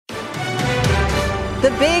The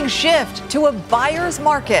big shift to a buyer's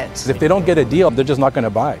market. If they don't get a deal, they're just not going to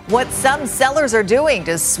buy. What some sellers are doing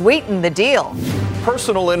to sweeten the deal.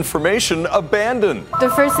 Personal information abandoned. The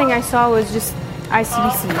first thing I saw was just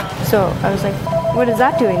ICBC. So I was like, what is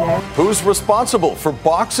that doing there? Who's responsible for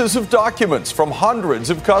boxes of documents from hundreds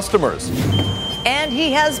of customers? And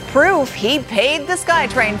he has proof he paid the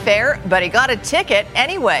SkyTrain fare, but he got a ticket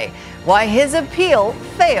anyway. Why his appeal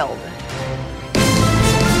failed.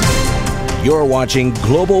 You're watching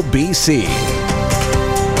Global BC.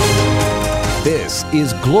 This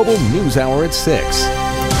is Global News Hour at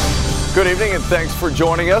 6. Good evening and thanks for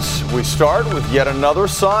joining us. We start with yet another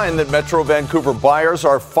sign that Metro Vancouver buyers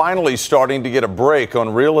are finally starting to get a break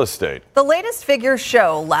on real estate. The latest figures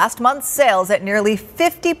show last month's sales at nearly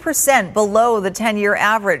 50% below the 10-year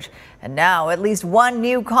average. And now at least one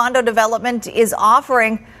new condo development is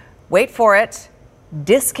offering, wait for it,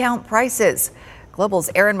 discount prices. Global's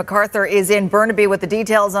Aaron MacArthur is in Burnaby with the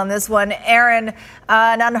details on this one. Aaron,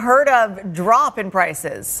 an unheard of drop in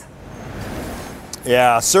prices.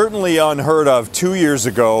 Yeah, certainly unheard of 2 years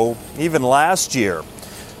ago, even last year.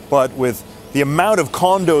 But with the amount of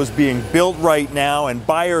condos being built right now and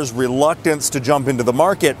buyers' reluctance to jump into the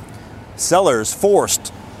market, sellers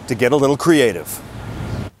forced to get a little creative.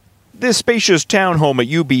 This spacious townhome at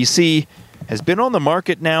UBC has been on the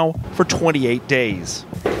market now for 28 days.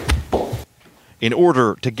 In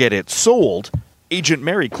order to get it sold, Agent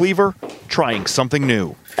Mary Cleaver trying something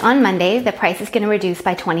new. On Monday, the price is going to reduce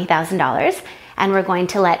by $20,000. And we're going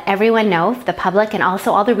to let everyone know, the public and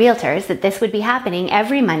also all the realtors, that this would be happening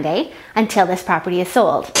every Monday until this property is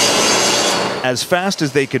sold. As fast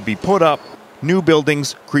as they could be put up, new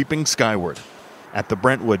buildings creeping skyward. At the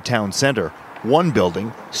Brentwood Town Centre, one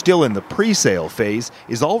building, still in the pre-sale phase,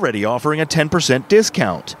 is already offering a 10%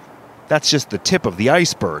 discount. That's just the tip of the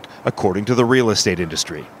iceberg, according to the real estate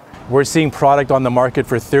industry. We're seeing product on the market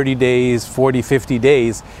for 30 days, 40, 50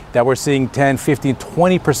 days that we're seeing 10, 15,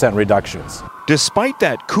 20% reductions. Despite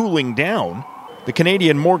that cooling down, the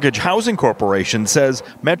Canadian Mortgage Housing Corporation says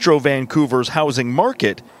Metro Vancouver's housing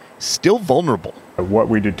market is still vulnerable. What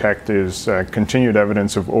we detect is continued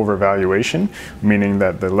evidence of overvaluation, meaning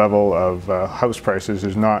that the level of house prices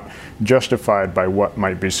is not justified by what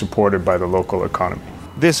might be supported by the local economy.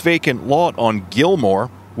 This vacant lot on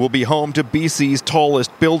Gilmore will be home to BC's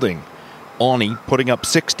tallest building. Ani putting up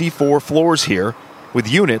 64 floors here,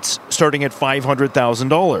 with units starting at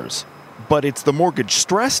 $500,000. But it's the mortgage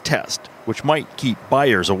stress test which might keep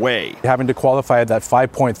buyers away. Having to qualify at that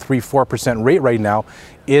 5.34% rate right now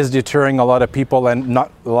is deterring a lot of people and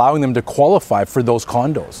not allowing them to qualify for those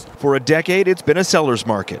condos. For a decade, it's been a seller's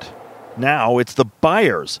market. Now it's the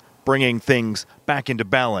buyers bringing things back into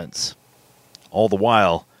balance. All the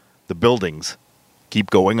while, the buildings keep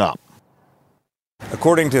going up.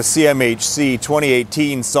 According to CMHC,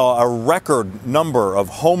 2018 saw a record number of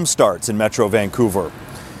home starts in Metro Vancouver.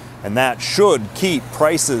 And that should keep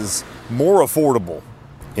prices more affordable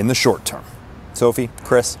in the short term. Sophie,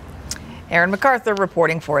 Chris. Aaron MacArthur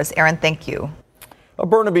reporting for us. Aaron, thank you. A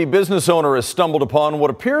Burnaby business owner has stumbled upon what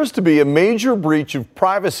appears to be a major breach of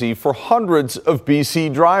privacy for hundreds of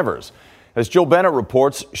BC drivers. As Jill Bennett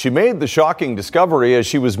reports, she made the shocking discovery as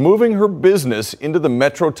she was moving her business into the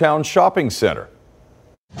Metrotown shopping center.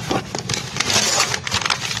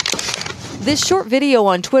 This short video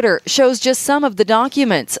on Twitter shows just some of the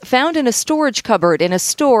documents found in a storage cupboard in a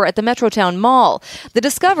store at the Metrotown Mall. The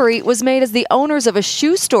discovery was made as the owners of a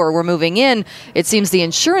shoe store were moving in. It seems the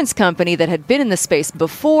insurance company that had been in the space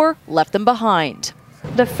before left them behind.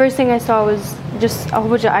 The first thing I saw was just a whole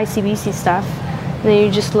bunch of ICBC stuff. And then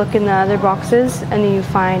you just look in the other boxes and then you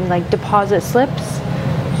find like deposit slips,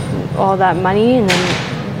 all that money, and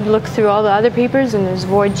then look through all the other papers and there's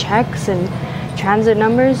void checks and transit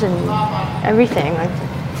numbers and everything, like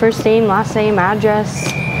first name, last name, address.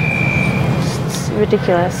 It's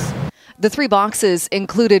ridiculous. The 3 boxes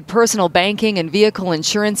included personal banking and vehicle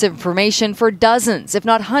insurance information for dozens, if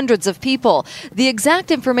not hundreds of people. The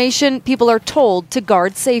exact information people are told to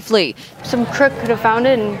guard safely. Some crook could have found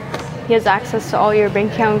it and he has access to all your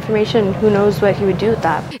bank account information. Who knows what he would do with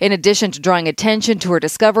that. In addition to drawing attention to her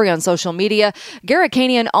discovery on social media,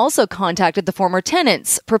 Garrickanian also contacted the former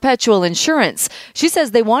tenants, Perpetual Insurance. She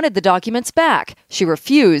says they wanted the documents back. She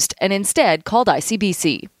refused and instead called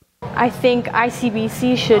ICBC. I think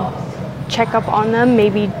ICBC should check up on them,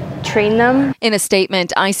 maybe train them. In a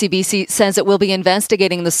statement, ICBC says it will be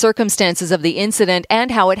investigating the circumstances of the incident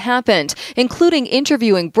and how it happened, including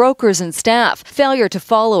interviewing brokers and staff. Failure to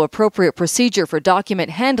follow appropriate procedure for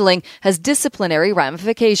document handling has disciplinary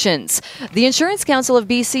ramifications. The Insurance Council of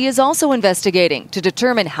BC is also investigating to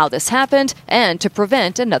determine how this happened and to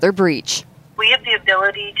prevent another breach. We have the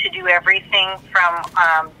ability to do everything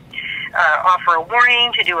from offer a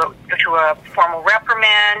warning, to a formal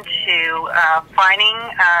reprimand, to fining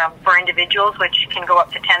for individuals, which can go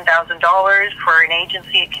up to $10,000. For an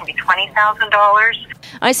agency, it can be $20,000.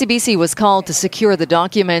 ICBC was called to secure the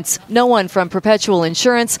documents. No one from Perpetual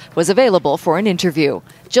Insurance was available for an interview.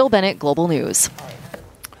 Jill Bennett, Global News.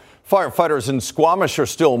 Firefighters in Squamish are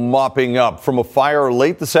still mopping up from a fire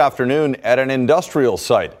late this afternoon at an industrial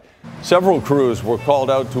site. Several crews were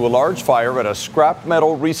called out to a large fire at a scrap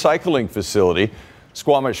metal recycling facility.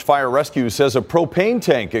 Squamish Fire Rescue says a propane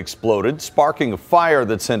tank exploded, sparking a fire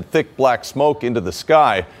that sent thick black smoke into the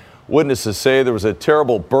sky. Witnesses say there was a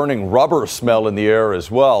terrible burning rubber smell in the air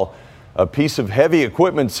as well. A piece of heavy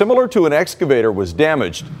equipment similar to an excavator was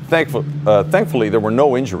damaged. Thankfully, there were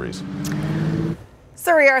no injuries.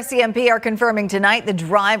 Surrey RCMP are confirming tonight the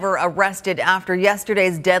driver arrested after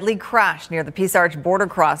yesterday's deadly crash near the Peace Arch border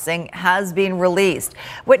crossing has been released.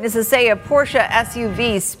 Witnesses say a Porsche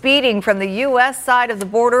SUV speeding from the U.S. side of the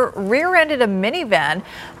border rear-ended a minivan,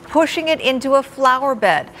 pushing it into a flower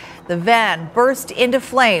bed. The van burst into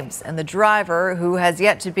flames, and the driver, who has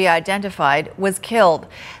yet to be identified, was killed.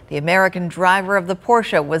 The American driver of the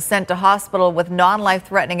Porsche was sent to hospital with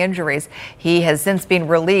non-life-threatening injuries. He has since been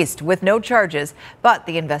released with no charges, but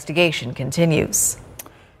the investigation continues.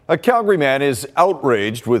 A Calgary man is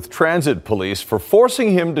outraged with transit police for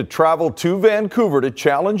forcing him to travel to Vancouver to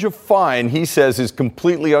challenge a fine he says is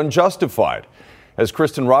completely unjustified. As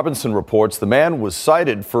Kristen Robinson reports, the man was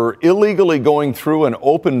cited for illegally going through an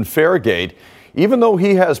open fare gate, even though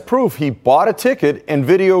he has proof he bought a ticket and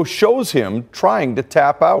video shows him trying to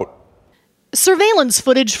tap out. Surveillance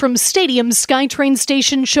footage from Stadium's SkyTrain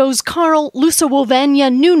station shows Carl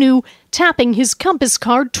Lusawovanya Nunu tapping his Compass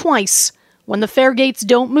card twice. When the fare gates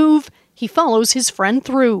don't move, he follows his friend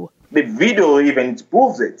through. The video even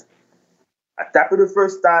proves it. I tap it the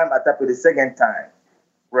first time, I tap it the second time,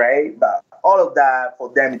 right? But all of that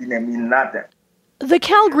for them didn't mean nothing. The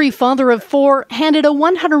Calgary father of four handed a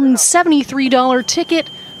 $173 ticket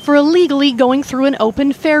for illegally going through an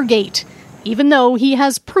open fare gate, even though he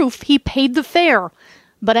has proof he paid the fare.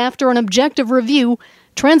 But after an objective review,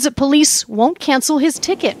 transit police won't cancel his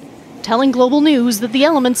ticket, telling Global News that the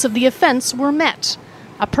elements of the offense were met.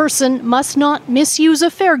 A person must not misuse a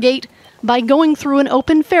fare gate by going through an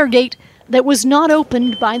open fare gate that was not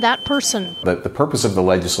opened by that person. The purpose of the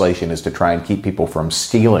legislation is to try and keep people from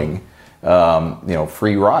stealing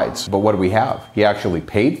free rides. But what do we have? He actually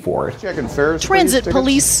paid for it. Transit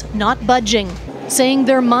police not budging, saying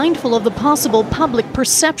they're mindful of the possible public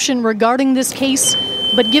perception regarding this case,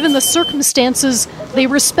 but given the circumstances, they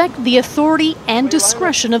respect the authority and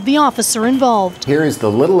discretion of the officer involved. Here is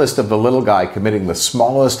the littlest of the little guy committing the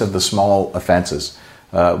smallest of the small offenses.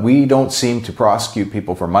 We don't seem to prosecute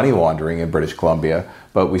people for money laundering in British Columbia,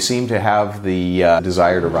 but we seem to have the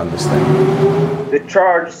desire to run this thing. The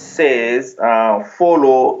charge says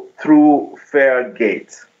follow through fare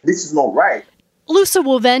gate. This is not right.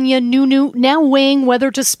 Lusawovanya Nunu now weighing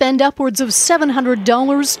whether to spend upwards of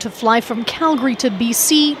 $700 to fly from Calgary to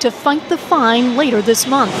BC to fight the fine later this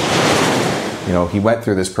month. You know, he went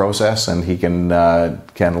through this process and he can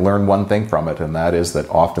learn one thing from it, and that is that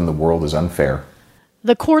often the world is unfair.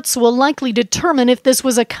 The courts will likely determine if this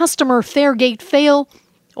was a customer fare gate fail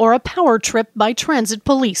or a power trip by transit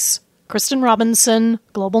police. Kristen Robinson,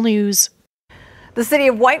 Global News. The city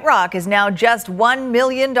of White Rock is now just $1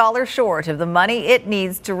 million short of the money it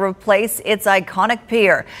needs to replace its iconic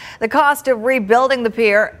pier. The cost of rebuilding the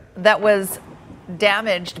pier that was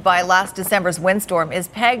damaged by last December's windstorm is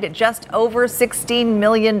pegged at just over $16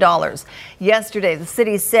 million. Yesterday, the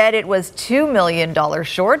city said it was $2 million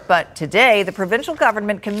short, but today the provincial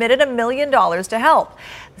government committed $1 million to help.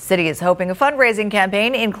 The city is hoping a fundraising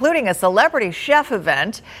campaign, including a celebrity chef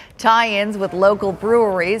event, tie-ins with local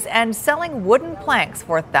breweries, and selling wooden planks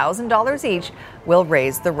for $1,000 each will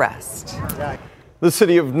raise the rest. The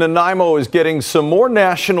city of Nanaimo is getting some more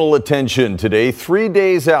national attention today, 3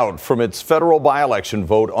 days out from its federal by-election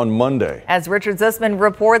vote on Monday. As Richard Zussman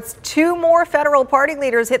reports, 2 more federal party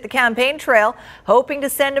leaders hit the campaign trail, hoping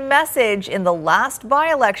to send a message in the last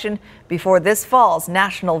by-election before this fall's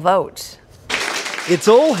national vote. It's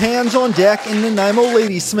all hands on deck in Nanaimo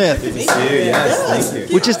Ladysmith. Good to see you. Yes, thank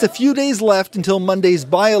you. With just a few days left until Monday's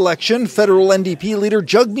by-election, federal NDP leader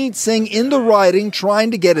Jagmeet Singh in the riding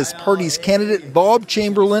trying to get his party's candidate Bob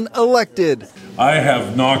Chamberlain elected. I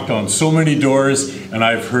have knocked on so many doors and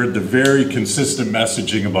I've heard the very consistent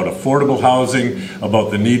messaging about affordable housing,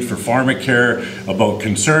 about the need for pharmacare, about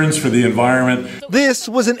concerns for the environment. This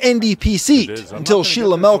was an NDP seat until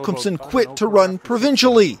Sheila Malcolmson quit to run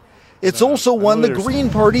provincially. It's also one the Green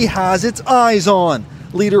Party has its eyes on.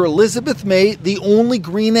 Leader Elizabeth May, the only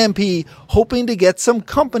Green MP, hoping to get some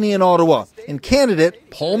company in Ottawa, and candidate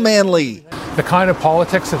Paul Manley. The kind of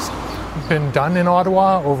politics that's been done in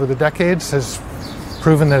Ottawa over the decades has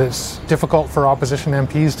proven that it's difficult for opposition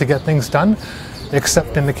MPs to get things done,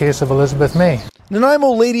 except in the case of Elizabeth May. Nanaimo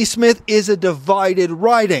Ladysmith is a divided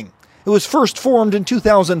riding. It was first formed in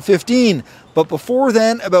 2015, but before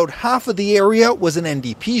then, about half of the area was an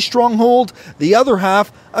NDP stronghold, the other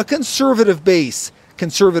half a Conservative base.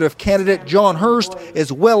 Conservative candidate John Hurst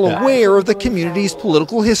is well aware of the community's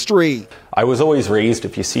political history. I was always raised,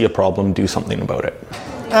 if you see a problem, do something about it.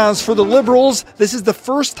 As for the Liberals, this is the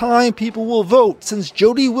first time people will vote since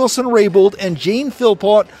Jody Wilson-Raybould and Jane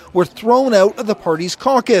Philpott were thrown out of the party's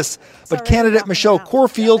caucus. But candidate Michelle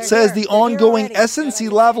Corfield says the ongoing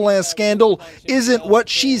SNC-Lavalin scandal isn't what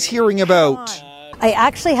she's hearing about. I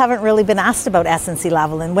actually haven't really been asked about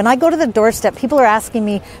SNC-Lavalin. When I go to the doorstep, people are asking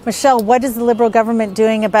me, Michelle, what is the Liberal government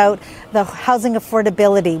doing about the housing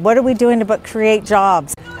affordability? What are we doing to create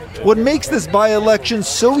jobs? What makes this by-election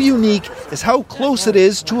so unique is how close it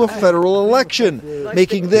is to a federal election,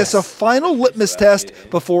 making this a final litmus test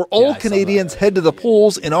before all Canadians head to the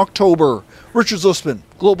polls in October. Richard Zussman,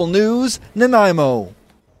 Global News, Nanaimo.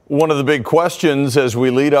 One of the big questions as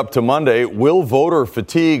we lead up to Monday, will voter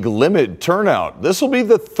fatigue limit turnout? This will be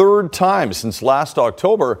the third time since last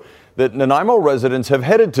October that Nanaimo residents have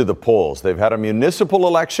headed to the polls. They've had a municipal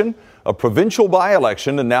election, a provincial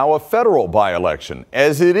by-election, and now a federal by-election.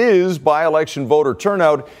 As it is, by-election voter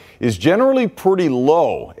turnout is generally pretty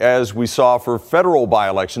low, as we saw for federal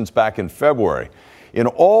by-elections back in February. In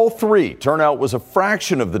all three, turnout was a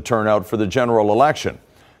fraction of the turnout for the general election.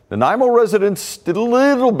 Nanaimo residents did a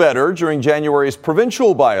little better during January's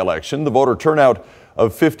provincial by-election. The voter turnout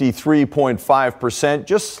of 53.5%,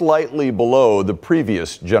 just slightly below the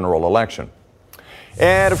previous general election.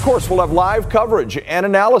 And of course, we'll have live coverage and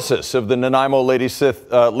analysis of the Nanaimo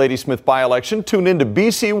Ladysmith by-election. Tune into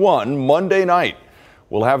BC One Monday night.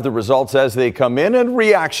 We'll have the results as they come in and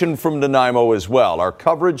reaction from Nanaimo as well. Our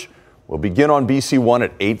coverage will begin on BC One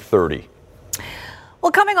at 8:30.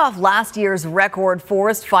 Well, coming off last year's record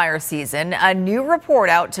forest fire season, a new report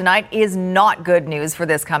out tonight is not good news for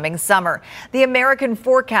this coming summer. The American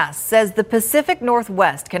Forecast says the Pacific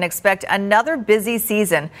Northwest can expect another busy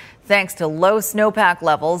season thanks to low snowpack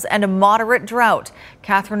levels and a moderate drought.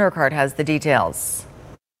 Catherine Urquhart has the details.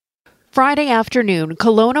 Friday afternoon,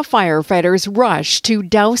 Kelowna firefighters rushed to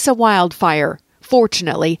douse a wildfire.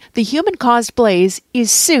 Fortunately, the human-caused blaze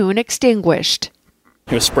is soon extinguished.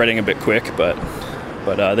 It was spreading a bit quick, but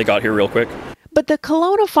they got here real quick. But the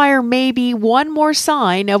Kelowna fire may be one more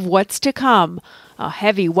sign of what's to come. A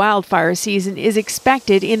heavy wildfire season is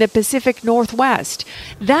expected in the Pacific Northwest.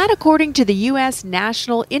 That according to the U.S.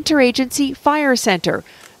 National Interagency Fire Center,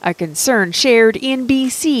 a concern shared in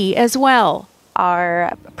BC as well.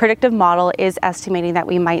 Our predictive model is estimating that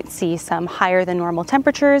we might see some higher than normal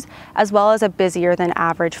temperatures as well as a busier than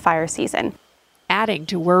average fire season. Adding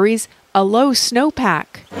to worries, a low snowpack.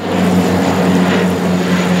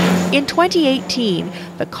 In 2018,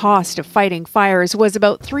 the cost of fighting fires was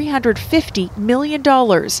about $350 million.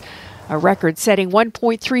 A record-setting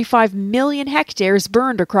 1.35 million hectares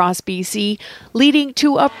burned across BC, leading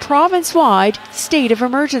to a province-wide state of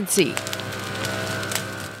emergency.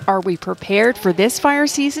 Are we prepared for this fire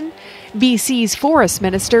season? BC's forest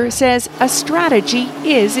minister says a strategy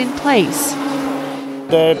is in place.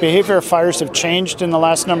 The behavior of fires have changed in the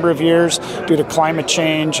last number of years due to climate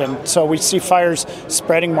change, and so we see fires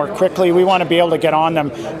spreading more quickly. We want to be able to get on them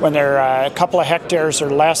when they're a couple of hectares or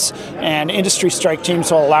less, and industry strike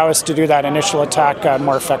teams will allow us to do that initial attack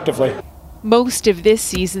more effectively. Most of this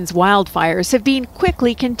season's wildfires have been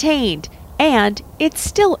quickly contained, and it's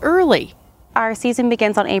still early. Our season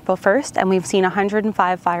begins on April 1st, and we've seen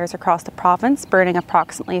 105 fires across the province, burning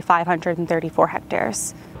approximately 534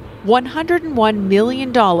 hectares. $101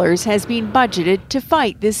 million has been budgeted to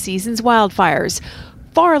fight this season's wildfires,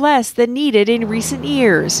 far less than needed in recent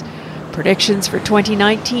years. Predictions for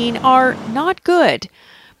 2019 are not good,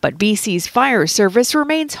 but BC's fire service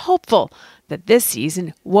remains hopeful that this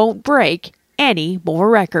season won't break any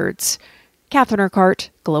more records. Catherine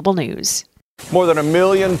Urquhart, Global News. More than 1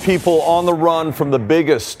 million people on the run from the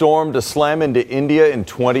biggest storm to slam into India in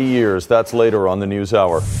 20 years. That's later on the News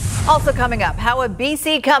Hour. Also coming up, how a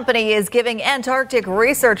BC company is giving Antarctic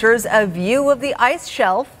researchers a view of the ice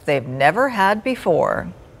shelf they've never had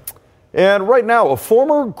before. And right now, a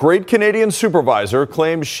former Great Canadian supervisor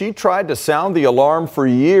claims she tried to sound the alarm for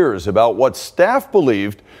years about what staff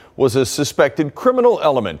believed was a suspected criminal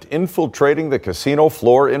element infiltrating the casino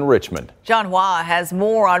floor in Richmond. John Hua has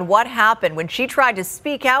more on what happened when she tried to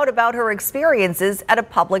speak out about her experiences at a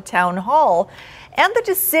public town hall and the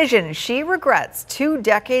decision she regrets 2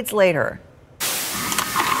 decades later.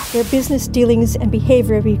 Their business dealings and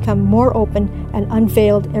behavior become more open and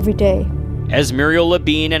unveiled every day. As Muriel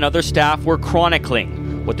Labine and other staff were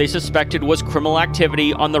chronicling what they suspected was criminal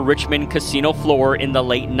activity on the Richmond casino floor in the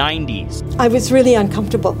late 90s. I was really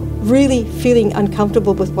uncomfortable, really feeling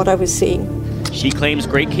uncomfortable with what I was seeing. She claims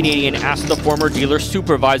Great Canadian asked the former dealer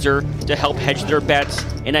supervisor to help hedge their bets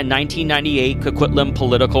in a 1998 Coquitlam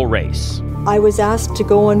political race. I was asked to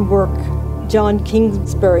go and work John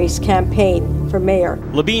Kingsbury's campaign for mayor.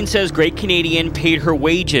 Labine says Great Canadian paid her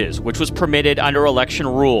wages, which was permitted under election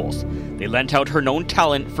rules. They lent out her known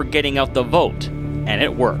talent for getting out the vote, and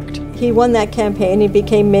it worked. He won that campaign. He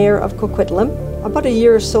became mayor of Coquitlam. About a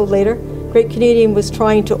year or so later, Great Canadian was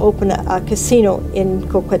trying to open a casino in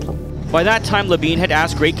Coquitlam. By that time, Labine had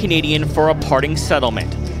asked Great Canadian for a parting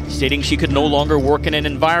settlement, stating she could no longer work in an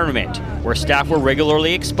environment where staff were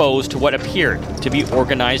regularly exposed to what appeared to be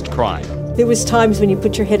organized crime. There was times when you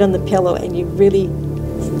put your head on the pillow and you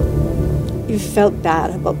felt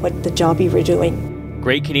bad about what the job you were doing.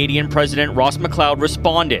 Great Canadian President Ross McLeod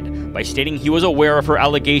responded by stating he was aware of her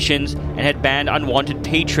allegations and had banned unwanted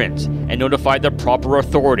patrons and notified the proper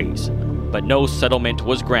authorities, but no settlement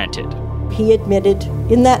was granted. He admitted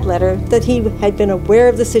in that letter that he had been aware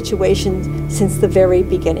of the situation since the very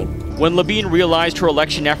beginning. When Labine realized her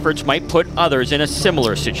election efforts might put others in a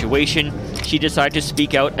similar situation, she decided to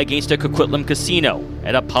speak out against a Coquitlam casino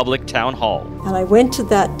at a public town hall. And I went to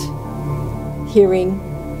that hearing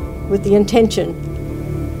with the intention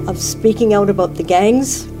of speaking out about the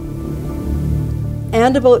gangs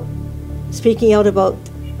and about speaking out about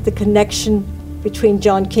the connection between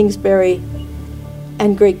John Kingsbury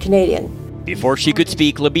and Great Canadian. Before she could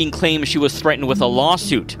speak, Labine claimed she was threatened with a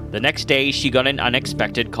lawsuit. The next day, she got an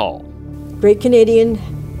unexpected call. Great Canadian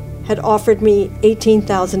had offered me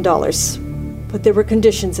 $18,000, but there were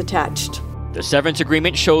conditions attached. The severance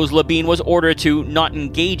agreement shows Labine was ordered to not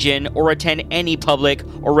engage in or attend any public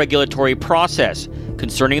or regulatory process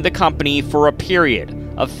concerning the company for a period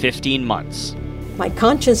of 15 months. My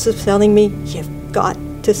conscience was telling me, you've got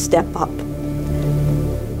to step up.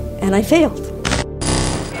 And I failed.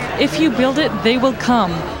 If you build it, they will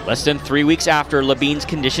come. Less than 3 weeks after Labine's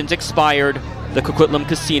conditions expired, the Coquitlam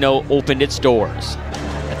Casino opened its doors.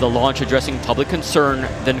 At the launch addressing public concern,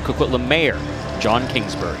 then Coquitlam Mayor John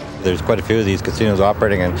Kingsbury. There's quite a few of these casinos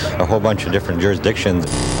operating in a whole bunch of different jurisdictions.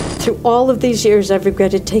 Through all of these years, I've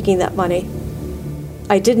regretted taking that money.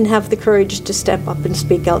 I didn't have the courage to step up and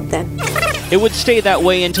speak out then. It would stay that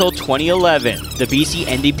way until 2011, the BC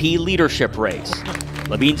NDP leadership race.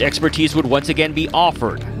 Labine's expertise would once again be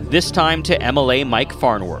offered, this time to MLA Mike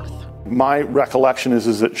Farnworth. My recollection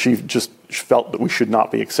is that she just felt that we should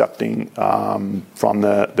not be accepting from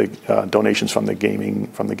the donations from the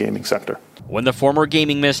gaming sector. When the former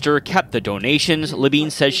gaming minister kept the donations,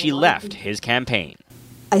 Labine says she left his campaign.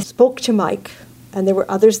 I spoke to Mike, and there were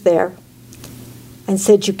others there, and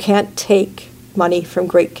said you can't take money from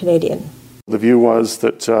Great Canadian. The view was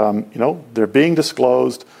that they're being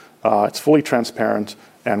disclosed, it's fully transparent,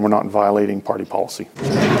 and we're not violating party policy.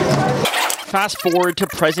 Fast forward to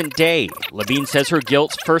present day. Labine says her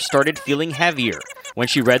guilt first started feeling heavier when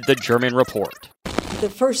she read the German report. The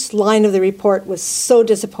first line of the report was so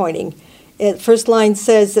disappointing. The first line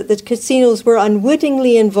says that the casinos were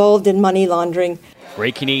unwittingly involved in money laundering.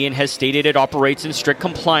 Great Canadian has stated it operates in strict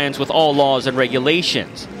compliance with all laws and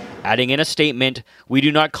regulations. Adding in a statement, "We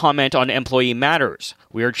do not comment on employee matters.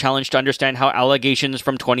 We are challenged to understand how allegations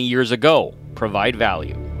from 20 years ago provide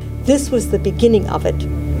value." This was the beginning of it.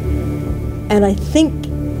 And I think,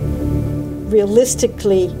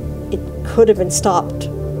 realistically, it could have been stopped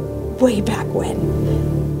way back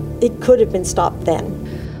when. It could have been stopped then.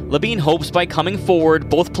 Labine hopes by coming forward,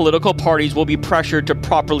 both political parties will be pressured to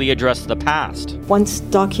properly address the past. Once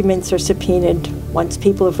documents are subpoenaed, once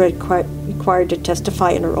people are required to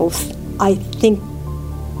testify under oath, I think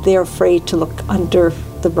they're afraid to look under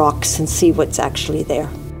the rocks and see what's actually there.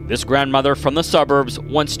 This grandmother from the suburbs,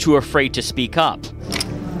 once too afraid to speak up,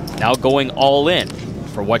 now going all in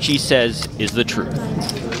for what she says is the truth.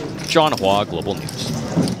 John Hua, Global News.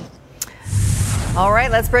 All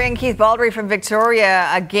right, let's bring in Keith Baldry from Victoria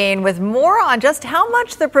again with more on just how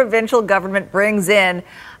much the provincial government brings in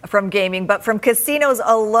from gaming, but from casinos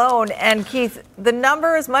alone. And Keith, the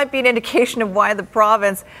numbers might be an indication of why the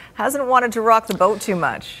province hasn't wanted to rock the boat too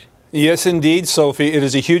much. Yes, indeed, Sophie. It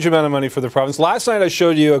is a huge amount of money for the province. Last night I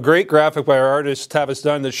showed you a great graphic by our artist, Tavis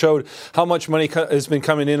Dunn, that showed how much money has been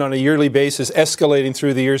coming in on a yearly basis, escalating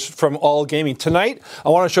through the years from all gaming. Tonight, I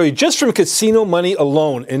want to show you just from casino money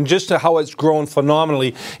alone and just how it's grown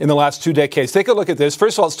phenomenally in the last 2 decades. Take a look at this.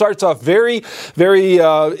 First of all, it starts off very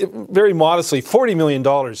modestly, $40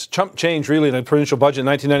 million, chump change really in a provincial budget in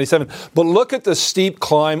 1997. But look at the steep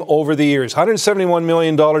climb over the years, $171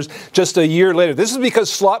 million just a year later. This is because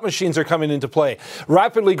slot machines are coming into play,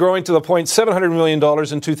 rapidly growing to the point $700 million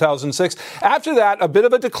in 2006. After that, a bit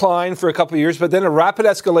of a decline for a couple of years, but then a rapid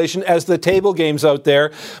escalation as the table games out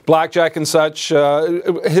there, blackjack and such,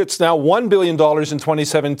 hits now $1 billion in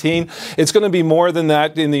 2017. It's going to be more than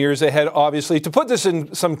that in the years ahead, obviously. To put this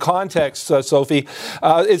in some context, Sophie,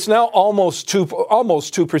 it's now almost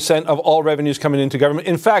 2% of all revenues coming into government.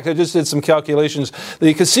 In fact, I just did some calculations.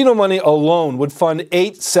 The casino money alone would fund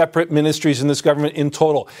 8 separate ministries in this government in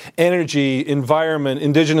total. Energy, environment,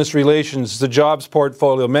 Indigenous relations, the jobs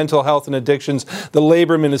portfolio, mental health and addictions, the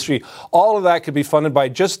labor ministry. All of that could be funded by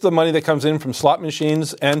just the money that comes in from slot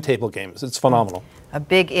machines and table games. It's phenomenal. A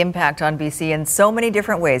big impact on BC in so many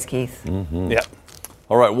different ways, Keith. Mm-hmm. Yeah.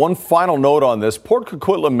 All right, one final note on this. Port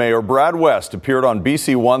Coquitlam Mayor Brad West appeared on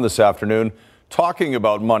BC One this afternoon talking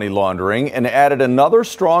about money laundering and added another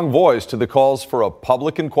strong voice to the calls for a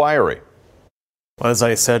public inquiry. Well, as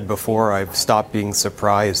I said before, I've stopped being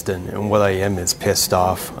surprised, and what I am is pissed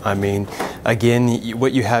off. I mean, again,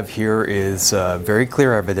 what you have here is very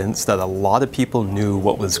clear evidence that a lot of people knew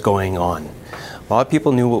what was going on. A lot of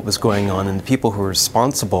people knew what was going on, and the people who were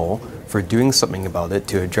responsible for doing something about it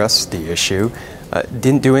to address the issue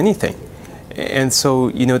didn't do anything. And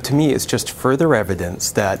so, to me, it's just further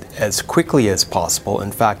evidence that as quickly as possible,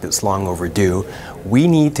 in fact, it's long overdue, we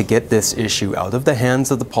need to get this issue out of the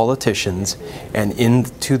hands of the politicians and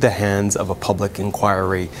into the hands of a public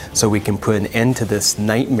inquiry so we can put an end to this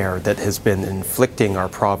nightmare that has been inflicting our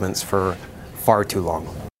province for far too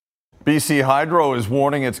long. BC Hydro is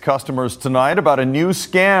warning its customers tonight about a new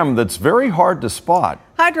scam that's very hard to spot.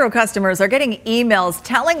 Hydro customers are getting emails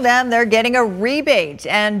telling them they're getting a rebate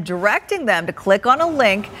and directing them to click on a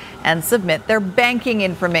link and submit their banking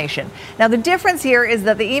information. Now, the difference here is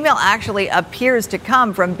that the email actually appears to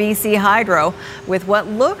come from BC Hydro with what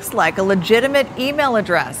looks like a legitimate email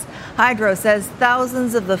address. Hydro says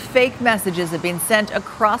thousands of the fake messages have been sent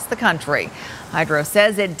across the country. Hydro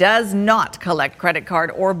says it does not collect credit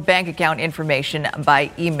card or bank account information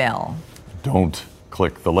by email. Don't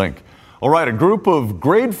click the link. All right, a group of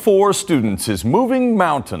grade 4 students is moving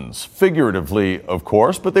mountains, figuratively, of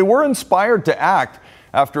course, but they were inspired to act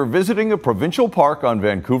after visiting a provincial park on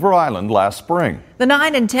Vancouver Island last spring. The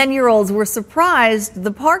 9 and 10-year-olds were surprised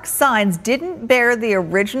the park's signs didn't bear the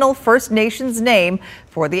original First Nations name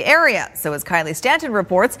for the area. So as Kylie Stanton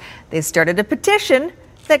reports, they started a petition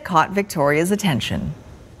that caught Victoria's attention.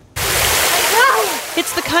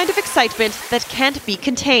 It's the kind of excitement that can't be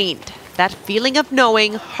contained. That feeling of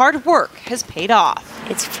knowing hard work has paid off.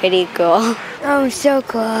 It's pretty cool. Oh, so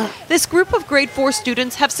cool. This group of grade 4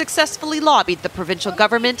 students have successfully lobbied the provincial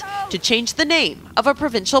government to change the name of a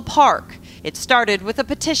provincial park. It started with a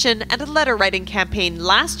petition and a letter writing campaign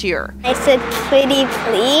last year. I said, pretty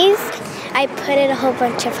please. I put in a whole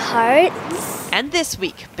bunch of hearts. And this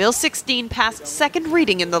week, Bill 16 passed second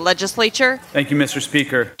reading in the legislature. Thank you, Mr.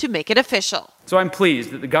 Speaker. To make it official. So I'm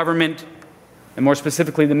pleased that the government, and more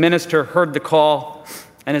specifically the minister, heard the call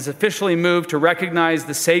and has officially moved to recognize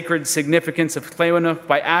the sacred significance of Klewena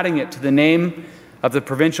by adding it to the name of the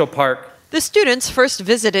provincial park. The students first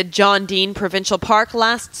visited John Dean Provincial Park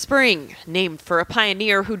last spring, named for a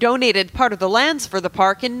pioneer who donated part of the lands for the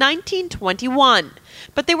park in 1921.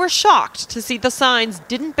 But they were shocked to see the signs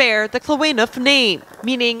didn't bear the Klewena name,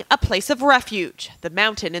 meaning a place of refuge. The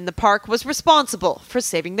mountain in the park was responsible for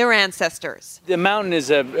saving their ancestors. The mountain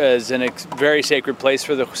is a very sacred place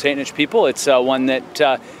for the Saanich people. It's one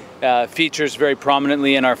that features very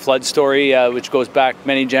prominently in our flood story, which goes back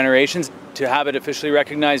many generations. To have it officially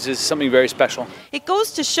recognized is something very special. It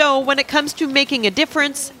goes to show when it comes to making a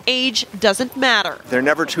difference, age doesn't matter. They're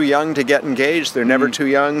never too young to get engaged. They're never too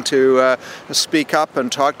young to speak up and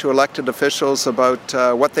talk to elected officials about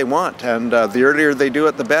what they want. And the earlier they do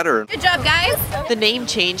it, the better. Good job, guys. The name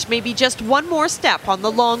change may be just one more step on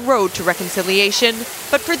the long road to reconciliation.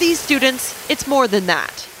 But for these students, it's more than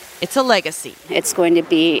that. It's a legacy. It's going to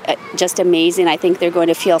be just amazing. I think they're going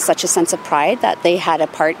to feel such a sense of pride that they had a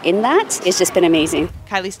part in that. It's just been amazing.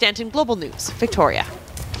 Kylie Stanton, Global News, Victoria.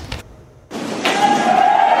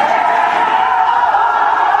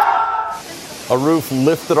 A roof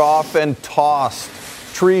lifted off and tossed.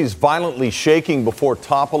 Trees violently shaking before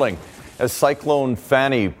toppling. as Cyclone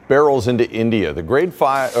Fani barrels into India. The grade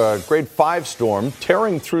 5 storm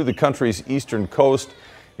tearing through the country's eastern coast.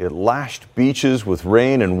 It lashed beaches with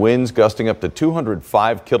rain and winds gusting up to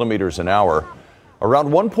 205 kilometers an hour. Around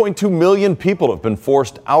 1.2 million people have been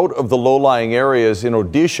forced out of the low-lying areas in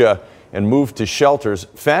Odisha and moved to shelters.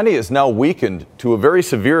 Fani is now weakened to a very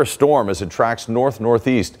severe storm as it tracks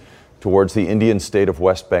north-northeast towards the Indian state of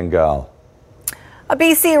West Bengal. A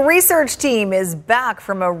BC research team is back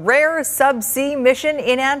from a rare subsea mission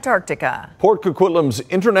in Antarctica. Port Coquitlam's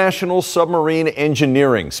International Submarine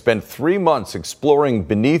Engineering spent 3 months exploring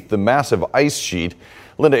beneath the massive ice sheet.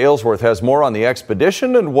 Linda Aylesworth has more on the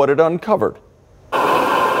expedition and what it uncovered.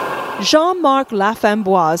 Jean-Marc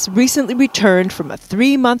Lafamboise recently returned from a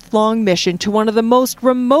 3-month-long mission to one of the most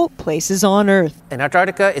remote places on Earth. In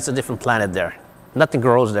Antarctica, it's a different planet there. Nothing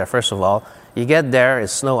grows there, first of all. You get there,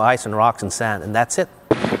 it's snow, ice, and rocks and sand, and that's it.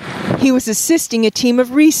 He was assisting a team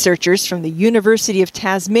of researchers from the University of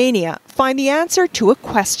Tasmania find the answer to a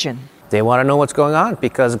question. They want to know what's going on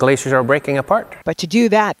because glaciers are breaking apart. But to do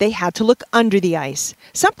that, they had to look under the ice,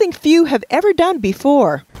 something few have ever done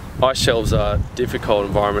before. Ice shelves are difficult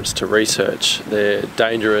environments to research. They're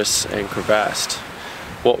dangerous and crevassed.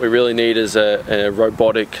 What we really need is a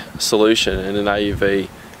robotic solution, and an AUV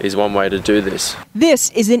is one way to do this. This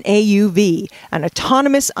is an AUV, an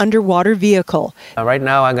autonomous underwater vehicle. Right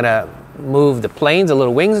now I'm going to move the planes, the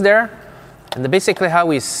little wings there, and basically how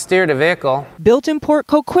we steer the vehicle. Built in Port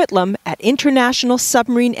Coquitlam at International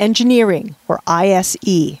Submarine Engineering, or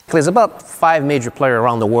ISE. There's about 5 major players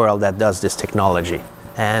around the world that does this technology,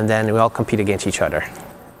 and then we all compete against each other.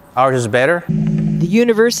 Ours is better. The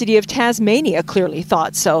University of Tasmania clearly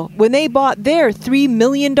thought so when they bought their $3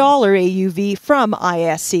 million AUV from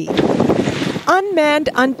ISE. Unmanned,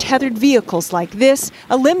 untethered vehicles like this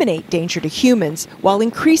eliminate danger to humans while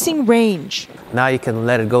increasing range. Now you can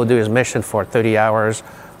let it go do its mission for 30 hours,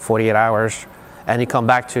 48 hours, and you come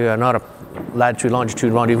back to another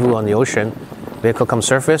latitude-longitude rendezvous on the ocean. Vehicle comes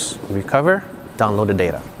surface, recover, download the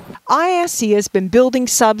data. ISE has been building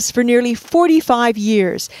subs for nearly 45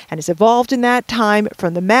 years and has evolved in that time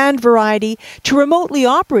from the manned variety to remotely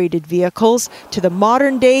operated vehicles to the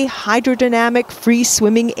modern-day hydrodynamic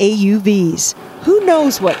free-swimming AUVs. Who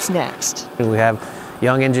knows what's next? We have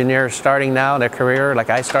young engineers starting now their career, like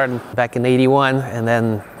I started back in '81, and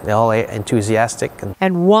then they're all enthusiastic.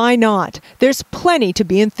 And why not? There's plenty to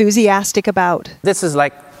be enthusiastic about. This is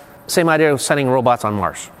like same idea of sending robots on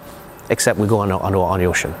Mars, except we go on the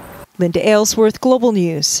ocean. Linda Aylesworth, Global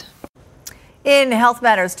News. In Health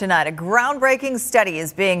Matters tonight, a groundbreaking study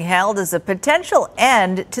is being held as a potential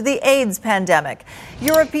end to the AIDS pandemic.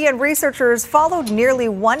 European researchers followed nearly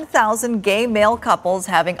 1,000 gay male couples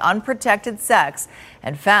having unprotected sex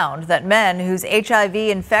and found that men whose HIV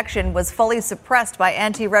infection was fully suppressed by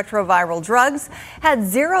antiretroviral drugs had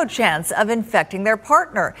zero chance of infecting their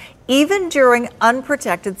partner, even during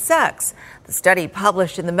unprotected sex. The study,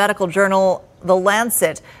 published in the medical journal The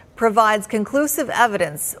Lancet, provides conclusive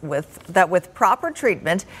evidence that with proper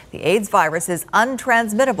treatment, the AIDS virus is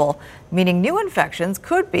untransmittable, meaning new infections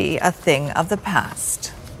could be a thing of the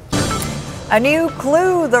past. A new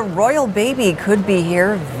clue: the royal baby could be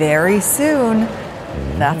here very soon.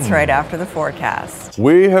 That's right after the forecast.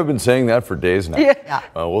 We have been saying that for days now. Yeah.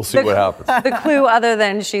 We'll see what happens. The clue other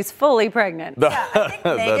than she's fully pregnant.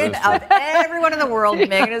 Meghan, of everyone in the world,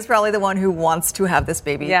 Meghan is probably the one who wants to have this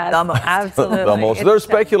baby the most. Absolutely. The most. There's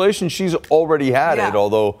speculation she's already had it,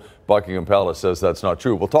 although Buckingham Palace says that's not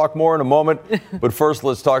true. We'll talk more in a moment, but first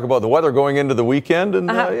let's talk about the weather going into the weekend. And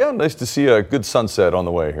nice to see a good sunset on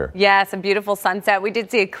the way here. Yes, a beautiful sunset. We did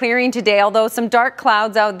see a clearing today, although some dark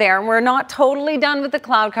clouds out there, and we're not totally done with the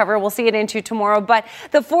cloud cover. We'll see it into tomorrow, but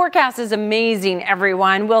the forecast is amazing,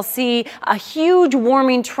 everyone. We'll see a huge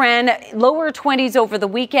warming trend, lower 20s over the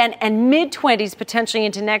weekend and mid-20s potentially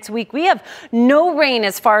into next week. We have no rain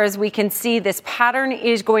as far as we can see. This pattern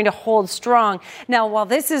is going to hold strong. Now, while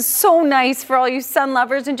this is so nice for all you sun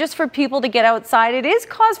lovers and just for people to get outside, it is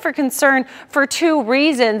cause for concern for 2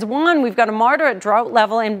 reasons. One, we've got a moderate drought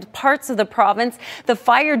level in parts of the province. The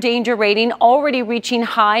fire danger rating already reaching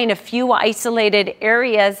high in a few isolated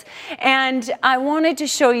areas. And I wanted to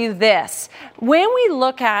show you this. When we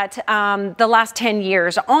look at the last 10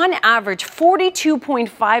 years, on average,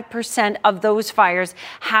 42.5% of those fires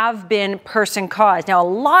have been person caused. Now, a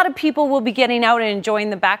lot of people will be getting out and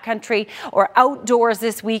enjoying the backcountry or outdoors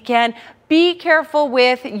this weekend. be careful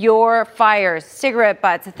with your fires, cigarette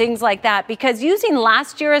butts, things like that, because using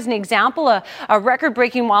last year as an example, a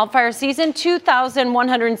record-breaking wildfire season,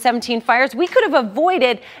 2,117 fires, we could have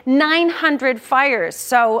avoided 900 fires.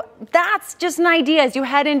 So that's just an idea as you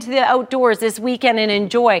head into the outdoors this weekend and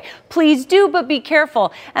enjoy. Please do, but be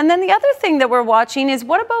careful. And then the other thing that we're watching is,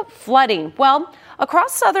 what about flooding? Well,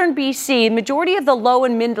 across southern BC, majority of the low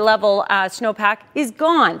and mid-level snowpack is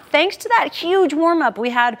gone, thanks to that huge warm-up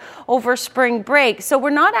we had over spring break. So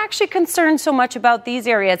we're not actually concerned so much about these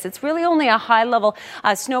areas. It's really only a high-level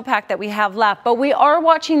snowpack that we have left. But we are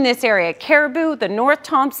watching this area, Caribou, the North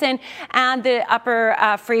Thompson, and the upper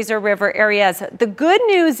Fraser River areas. The good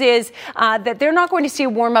news is that they're not going to see a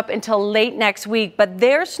warm-up until late next week, but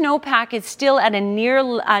their snowpack is still at a near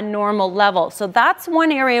normal level. So that's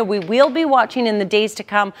one area we will be watching in the days to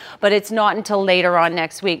come, but it's not until later on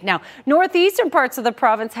next week. Now, northeastern parts of the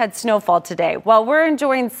province had snowfall today. While we're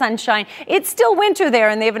enjoying sunshine, it's still winter there,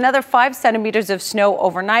 and they have another 5 centimeters of snow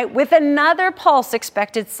overnight, with another pulse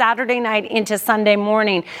expected Saturday night into Sunday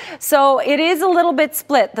morning. So it is a little bit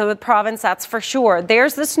split, the province, that's for sure.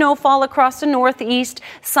 There's the snowfall across the northeast,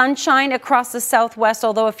 sunshine across the southwest,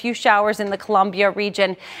 although a few showers in the Columbia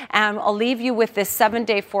region. I'll leave you with this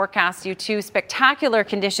 7-day forecast, you two. Spectacular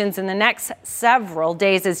conditions in the next several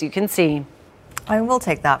days, as you can see. I will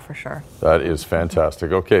take that for sure. That is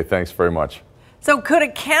fantastic. Okay, thanks very much. So could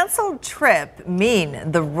a canceled trip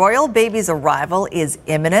mean the royal baby's arrival is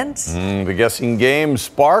imminent? The guessing game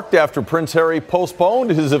sparked after Prince Harry postponed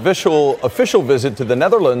his official visit to the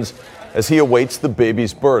Netherlands as he awaits the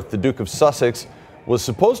baby's birth. The Duke of Sussex was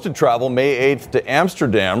supposed to travel May 8th to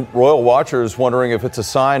Amsterdam. Royal watchers wondering if it's a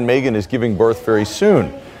sign Meghan is giving birth very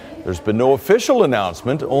soon. There's been no official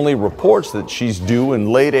announcement, only reports that she's due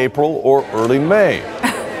in late April or early May.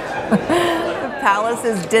 The palace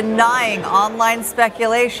is denying online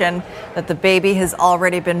speculation that the baby has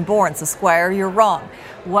already been born. So, Squire, you're wrong.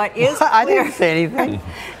 What is clear, I didn't say anything.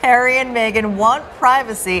 Harry and Meghan want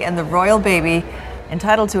privacy, and the royal baby,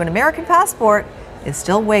 entitled to an American passport, is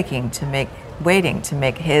still waiting to make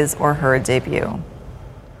his or her debut.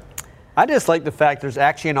 I just like the fact there's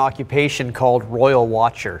actually an occupation called Royal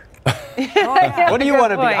Watcher. What do you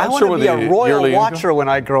want to be? I want to be a royal watcher when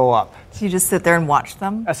I grow up. So you just sit there and watch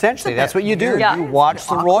them? Essentially, that's what you do. Yeah. You watch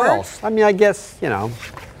the royals. I mean, I guess, you know.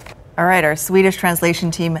 All right, our Swedish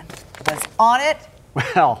translation team was on it.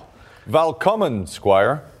 Well. Välkommen,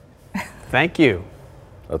 Squire. Thank you.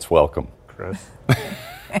 That's welcome. Chris.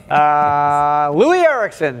 Louis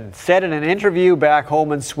Eriksson said in an interview back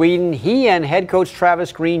home in Sweden, he and head coach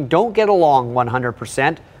Travis Green don't get along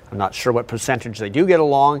 100%. I'm not sure what percentage they do get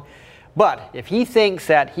along, but if he thinks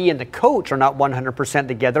that he and the coach are not 100%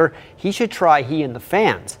 together, he should try he and the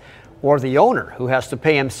fans, or the owner, who has to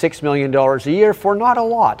pay him $6 million a year for not a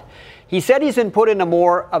lot. He said he's been put in a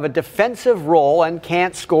more of a defensive role and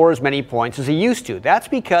can't score as many points as he used to. That's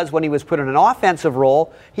because when he was put in an offensive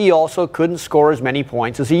role, he also couldn't score as many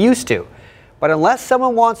points as he used to. But unless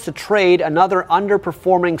someone wants to trade another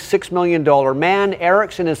underperforming $6 million man,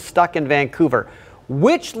 Eriksson is stuck in Vancouver,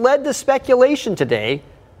 which led to speculation today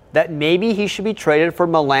that maybe he should be traded for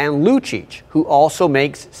Milan Lucic, who also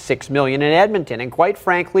makes $6 million in Edmonton. And quite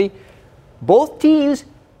frankly, both teams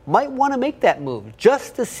might want to make that move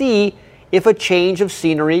just to see if a change of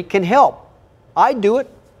scenery can help. I'd do it.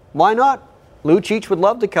 Why not? Lucic would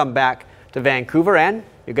love to come back to Vancouver, and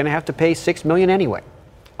you're going to have to pay $6 million anyway.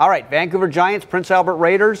 All right, Vancouver Giants, Prince Albert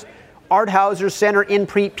Raiders, Art Hauser Center in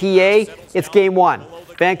PA. It's game one.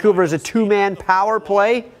 Vancouver is a two-man power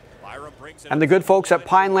play. And the good folks at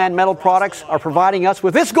Pineland Metal Products are providing us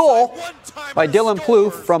with this goal by Dylan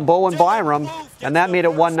Plouffe from Bowen Byram, and that made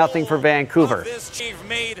it 1-0 for Vancouver.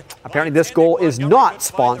 Apparently this goal is not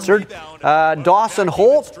sponsored. Dawson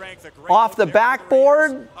Holt off the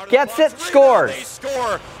backboard, gets it, scores.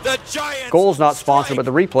 Goal's not sponsored, but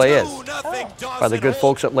the replay is by the good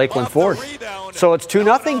folks at Lakeland Ford. So it's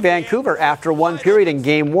 2-0 Vancouver after one period in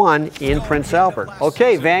game one in Prince Albert.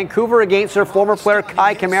 Okay, Vancouver against their former player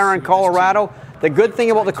Kai Kamara in Colorado. The good thing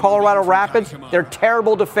about the Colorado Rapids, they're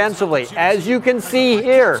terrible defensively, as you can see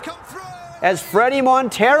here. As Freddie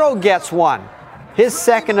Montero gets one, his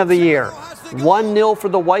second of the year. 1-0 for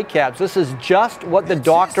the Whitecaps. This is just what the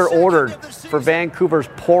doctor ordered for Vancouver's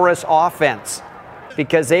porous offense,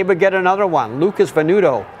 because they would get another one. Lucas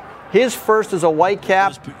Venuto, his first as a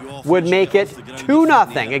Whitecap, would make it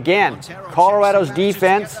 2-0. Again, Colorado's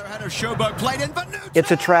defense,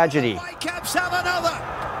 it's a tragedy.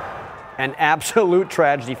 An absolute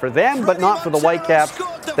tragedy for them, but not for the Whitecaps.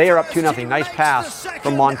 They are up 2-0. Nice pass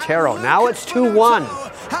from Montero. Now it's 2-1.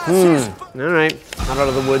 All right, not out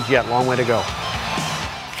of the woods yet. Long way to go.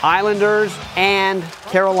 Islanders and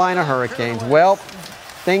Carolina Hurricanes. Well,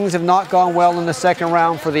 things have not gone well in the second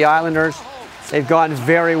round for the Islanders. They've gone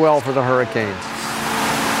very well for the Hurricanes.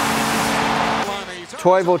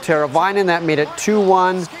 Toivo Teravainen, that made it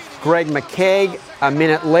 2-1. Greg McKegg, a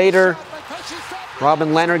minute later.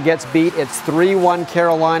 Robin Leonard gets beat. It's 3-1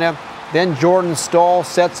 Carolina. Then Jordan Staal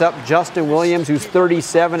sets up Justin Williams, who's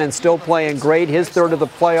 37 and still playing great. His third of the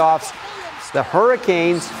playoffs. The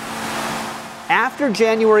Hurricanes, after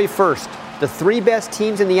January 1st, the three best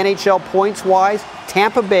teams in the NHL points-wise,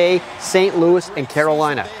 Tampa Bay, St. Louis, and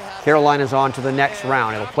Carolina. Carolina's on to the next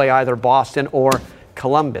round. It'll play either Boston or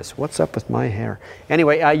Columbus. What's up with my hair?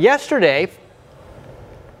 Anyway, yesterday,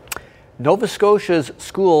 Nova Scotia's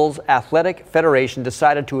Schools Athletic Federation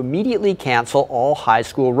decided to immediately cancel all high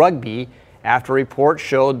school rugby after reports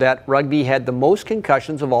showed that rugby had the most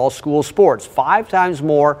concussions of all school sports, 5 times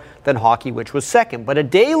more than hockey, which was second. But a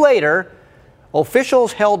day later,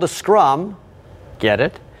 officials held a scrum, get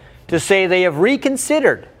it, to say they have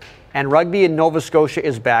reconsidered and rugby in Nova Scotia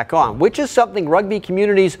is back on, which is something rugby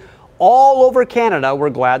communities all over Canada were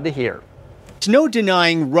glad to hear. There's no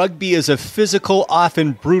denying rugby is a physical,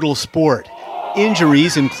 often brutal sport.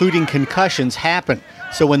 Injuries, including concussions, happen.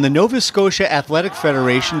 So when the Nova Scotia Athletic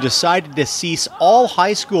Federation decided to cease all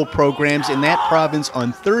high school programs in that province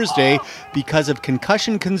on Thursday because of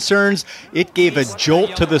concussion concerns, it gave a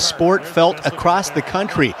jolt to the sport felt across the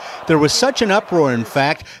country. There was such an uproar, in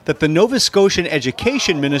fact, that the Nova Scotian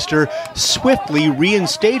Education Minister swiftly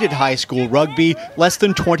reinstated high school rugby less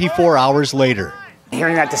than 24 hours later.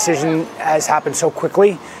 Hearing that decision has happened so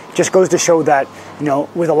quickly just goes to show that,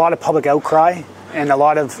 with a lot of public outcry and a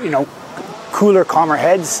lot of, cooler, calmer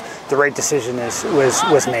heads, the right decision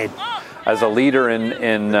was made. As a leader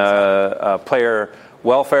in player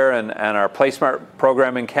welfare and our PlaySmart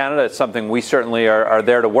program in Canada, it's something we certainly are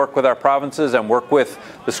there to work with our provinces and work with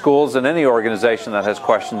the schools and any organization that has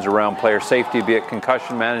questions around player safety, be it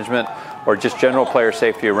concussion management or just general player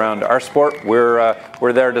safety around our sport.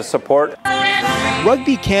 We're there to support.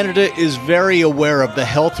 Rugby Canada is very aware of the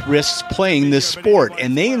health risks playing this sport,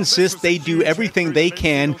 and they insist they do everything they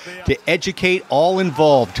can to educate all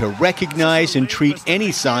involved to recognize and treat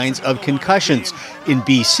any signs of concussions. In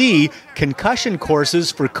BC, concussion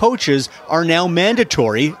courses for coaches are now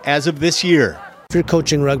mandatory as of this year. If you're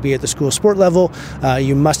coaching rugby at the school sport level,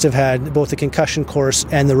 you must have had both the concussion course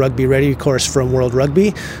and the rugby ready course from World Rugby,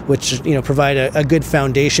 which provide a good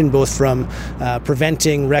foundation both from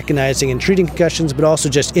preventing, recognizing, and treating concussions, but also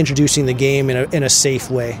just introducing the game in a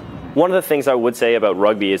safe way. One of the things I would say about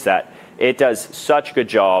rugby is that it does such a good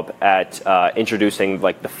job at introducing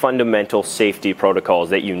the fundamental safety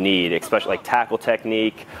protocols that you need, especially tackle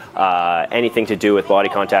technique, anything to do with body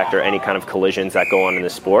contact or any kind of collisions that go on in the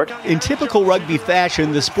sport. In typical rugby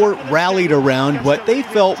fashion, the sport rallied around what they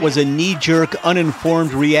felt was a knee-jerk,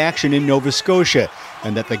 uninformed reaction in Nova Scotia,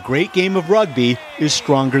 and that the great game of rugby is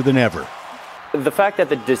stronger than ever. The fact that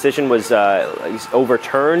the decision was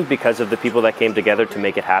overturned because of the people that came together to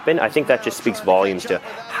make it happen, I think that just speaks volumes to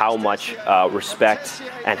how much respect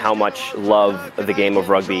and how much love the game of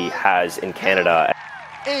rugby has in Canada.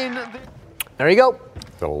 There you go.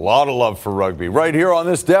 Got a lot of love for rugby right here on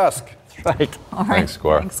this desk. Right. All right. Thanks,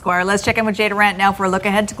 Squire. Thanks, Squire. Let's check in with Jay Durant now for a look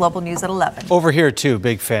ahead to Global News at 11. Over here, too.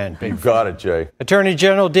 Big fan. You got it, Jay. Attorney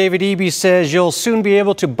General David Eby says you'll soon be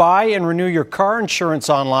able to buy and renew your car insurance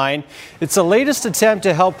online. It's the latest attempt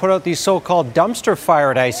to help put out the so-called dumpster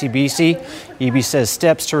fire at ICBC. Eby says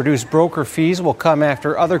steps to reduce broker fees will come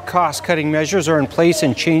after other cost-cutting measures are in place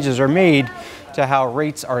and changes are made to how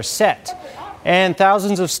rates are set. And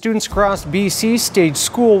thousands of students across BC staged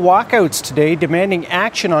school walkouts today demanding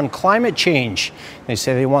action on climate change. They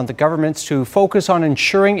say they want the governments to focus on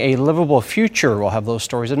ensuring a livable future. We'll have those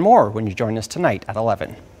stories and more when you join us tonight at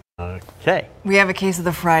 11. Okay. We have a case of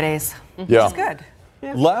the Fridays. Yeah. Which is good.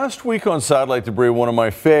 Yeah. Last week on Satellite Debris, one of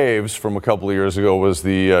my faves from a couple of years ago was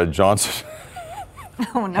the Johnson.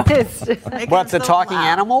 Oh, no. What, the talking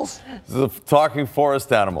animals? The talking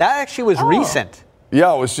forest animal. That actually was recent.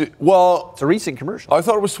 Yeah, it was. It's a recent commercial. I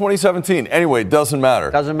thought it was 2017. Anyway, it doesn't matter.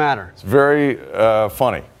 Doesn't matter. It's very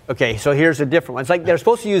funny. Okay, so here's a different one. It's like they're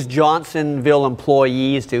supposed to use Johnsonville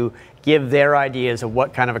employees to give their ideas of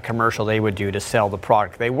what kind of a commercial they would do to sell the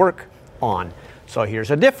product they work on. So here's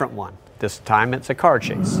a different one. This time it's a car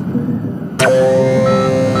chase.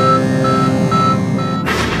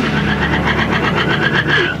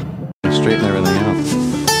 Straighten everything out.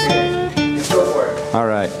 Go for it. All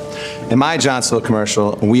right. In my Johnsonville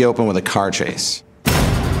commercial, we open with a car chase.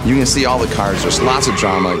 You can see all the cars. There's lots of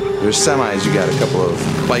drama. There's semis. You got a couple of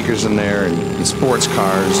bikers in there and sports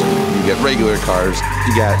cars. And you got regular cars.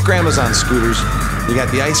 You got grandmas on scooters. You got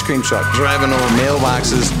the ice cream truck driving over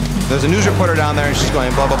mailboxes. There's a news reporter down there, and she's going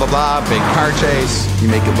blah, blah, blah, blah, big car chase. You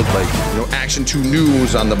make it look like, Action 2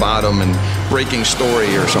 News on the bottom and breaking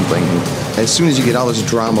story or something. As soon as you get all this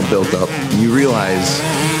drama built up, you realize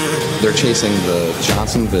they're chasing the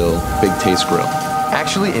Johnsonville Big Taste Grill.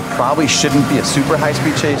 Actually, it probably shouldn't be a super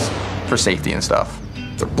high-speed chase for safety and stuff.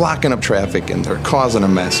 They're blocking up traffic and they're causing a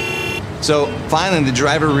mess. So finally, the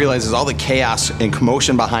driver realizes all the chaos and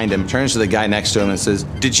commotion behind him, turns to the guy next to him and says,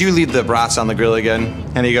 "Did you leave the brats on the grill again?"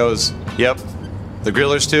 And he goes, "Yep." "The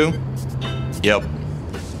grillers too?" "Yep."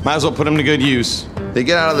 "Might as well put them to good use." They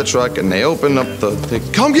get out of the truck and they open up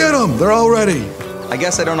come get them, they're all ready. I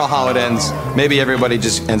guess I don't know how it ends. Maybe everybody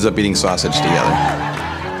just ends up eating sausage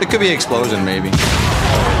together. It could be an explosion, maybe.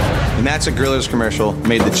 And that's a Grillers commercial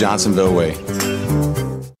made the Johnsonville way.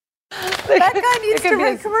 That guy needs to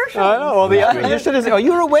write commercials. I know. Well, you should have. Oh,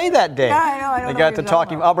 you were away that day. Yeah, I know. I got to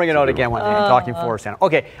talking. I'll bring it out again one day. Talking Forest Center.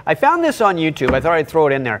 Okay, I found this on YouTube. I thought I'd throw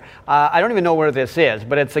it in there. I don't even know where this is,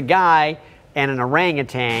 but it's a guy and an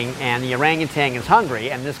orangutan, and the orangutan is hungry,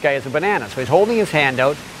 and this guy is a banana. So he's holding his hand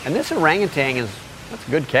out, and this orangutan that's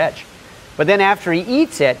a good catch. But then after he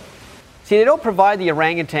eats it, see, they don't provide the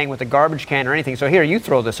orangutan with a garbage can or anything. So here, you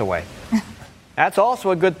throw this away. That's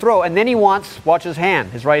also a good throw. And then he watch his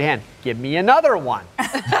hand, his right hand. "Give me another one."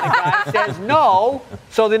 The guy says no.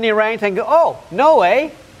 So then the orangutan goes, "Oh, no, eh?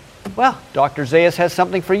 Well, Dr. Zayas has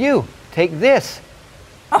something for you. Take this."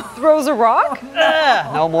 Throws a rock?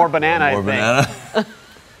 No more banana, I think. Banana.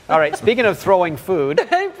 All right, speaking of throwing food.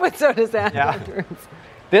 He puts out his hand. Yeah.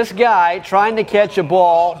 This guy trying to catch a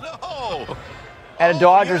ball at a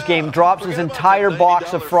Dodgers game drops his entire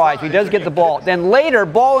box of fries. He does get the ball. Then later,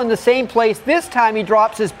 ball in the same place. This time he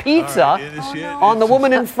drops his pizza on the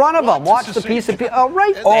woman in front of him. Watch the piece of pizza. Oh,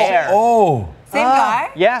 right there. Same guy?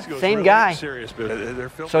 Yeah, same guy.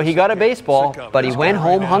 So he got a baseball, but he went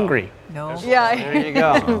home hungry. No. Yeah. There you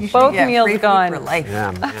go. Both meals gone. For life.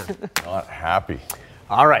 Yeah, man. Not happy.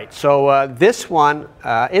 All right, so this one,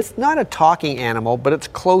 it's not a talking animal, but it's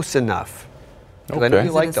close enough. I know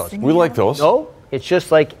you like those. We like those. No, it's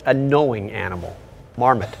just like a knowing animal.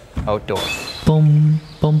 Marmot, outdoor. Boom,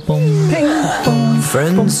 boom, boom. Ping, boom.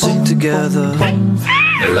 Friends sing together.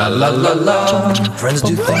 La la la la. Friends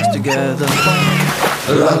do things together.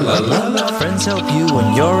 La la la la. Friends help you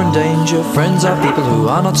when you're in danger. Friends are people who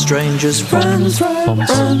are not strangers. Friends,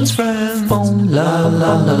 friends, friends. Boom, la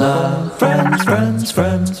la la la. Friends, friends,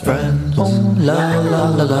 friends, friends. Boom, la la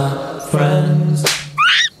la la. Friends.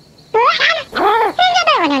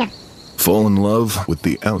 Fall in love with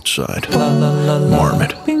the outside.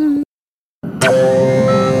 Marmot.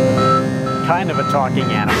 Kind of a talking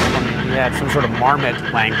animal. I mean, you had some sort of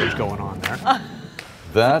marmot language going on there.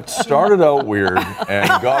 That started out weird and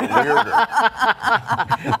got weirder.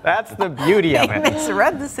 That's the beauty of it. He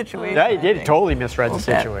misread the situation. Yeah, he did totally misread the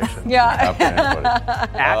situation. Yeah.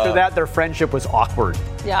 After that, their friendship was awkward.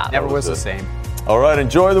 Yeah. Never was the same. All right,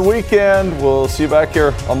 enjoy the weekend. We'll see you back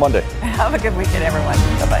here on Monday. Have a good weekend, everyone.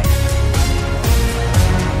 Bye-bye.